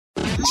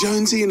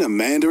Jonesy and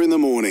Amanda in the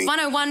morning.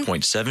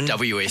 101.7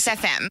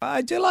 WSFM.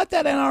 I do like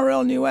that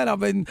NRL new ad. I've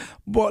been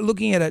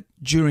looking at it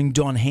during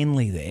Don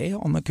Henley there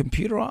on the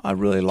computer. I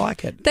really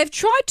like it. They've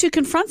tried to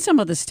confront some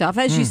of the stuff.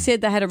 As you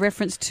said, they had a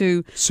reference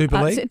to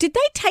Super League. Did they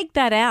take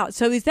that out?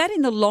 So is that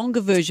in the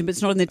longer version but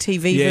it's not in the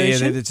TV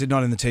version? Yeah, it's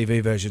not in the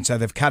TV version. So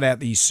they've cut out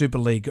the Super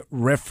League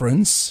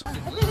reference.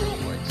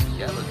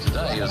 Gathered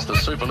today as the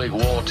Super League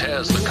war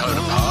tears the code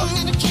apart.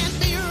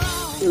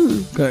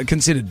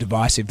 Considered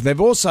divisive. They've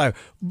also,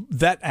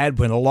 that ad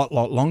went a lot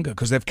longer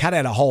because they've cut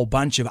out a whole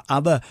bunch of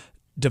other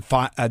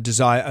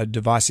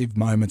divisive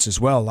moments as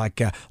well, like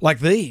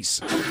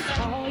these.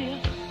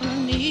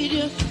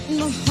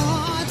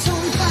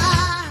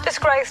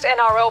 Disgraced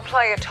NRL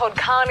player Todd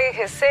Carney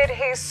has said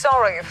he's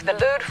sorry for the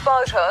lewd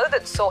photo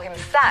that saw him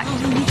sacked.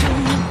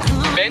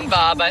 Ben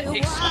Barber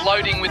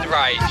exploding with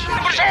rage.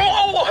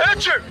 I'll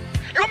hurt you!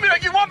 You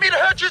want me to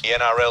hurt you? The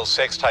NRL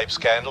sex tape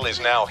scandal is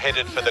now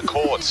headed for the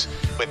courts,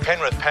 with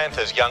Penrith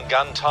Panthers young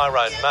gun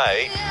Tyrone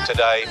May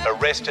today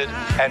arrested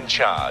and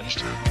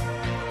charged.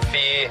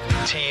 Fear,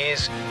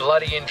 tears,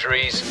 bloody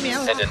injuries,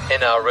 and an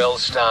NRL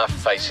staff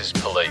faces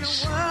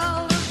police.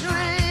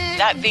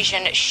 That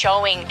vision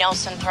showing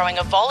Nelson throwing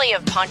a volley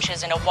of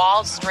punches in a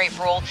wild street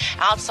brawl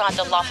outside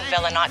the La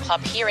Favela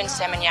nightclub here in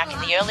Seminyak in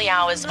the early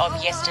hours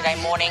of yesterday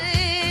morning.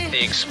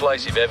 The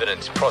explosive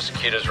evidence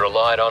prosecutors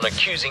relied on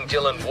accusing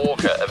Dylan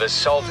Walker of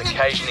assault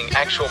occasioning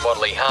actual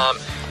bodily harm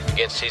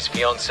against his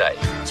fiancée.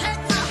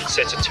 It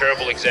sets a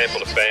terrible example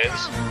to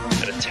fans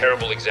and a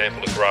terrible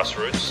example to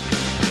grassroots.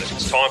 And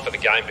it's time for the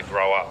game to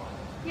grow up.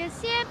 You're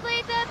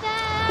simply the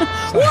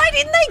best. Why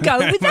didn't they go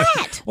with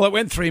that? Well, it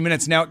went 3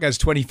 minutes. Now it goes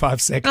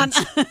 25 seconds.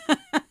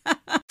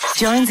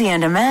 Jonesy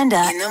and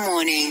Amanda in the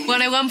morning.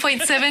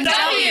 101.7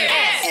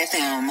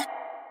 WSFM.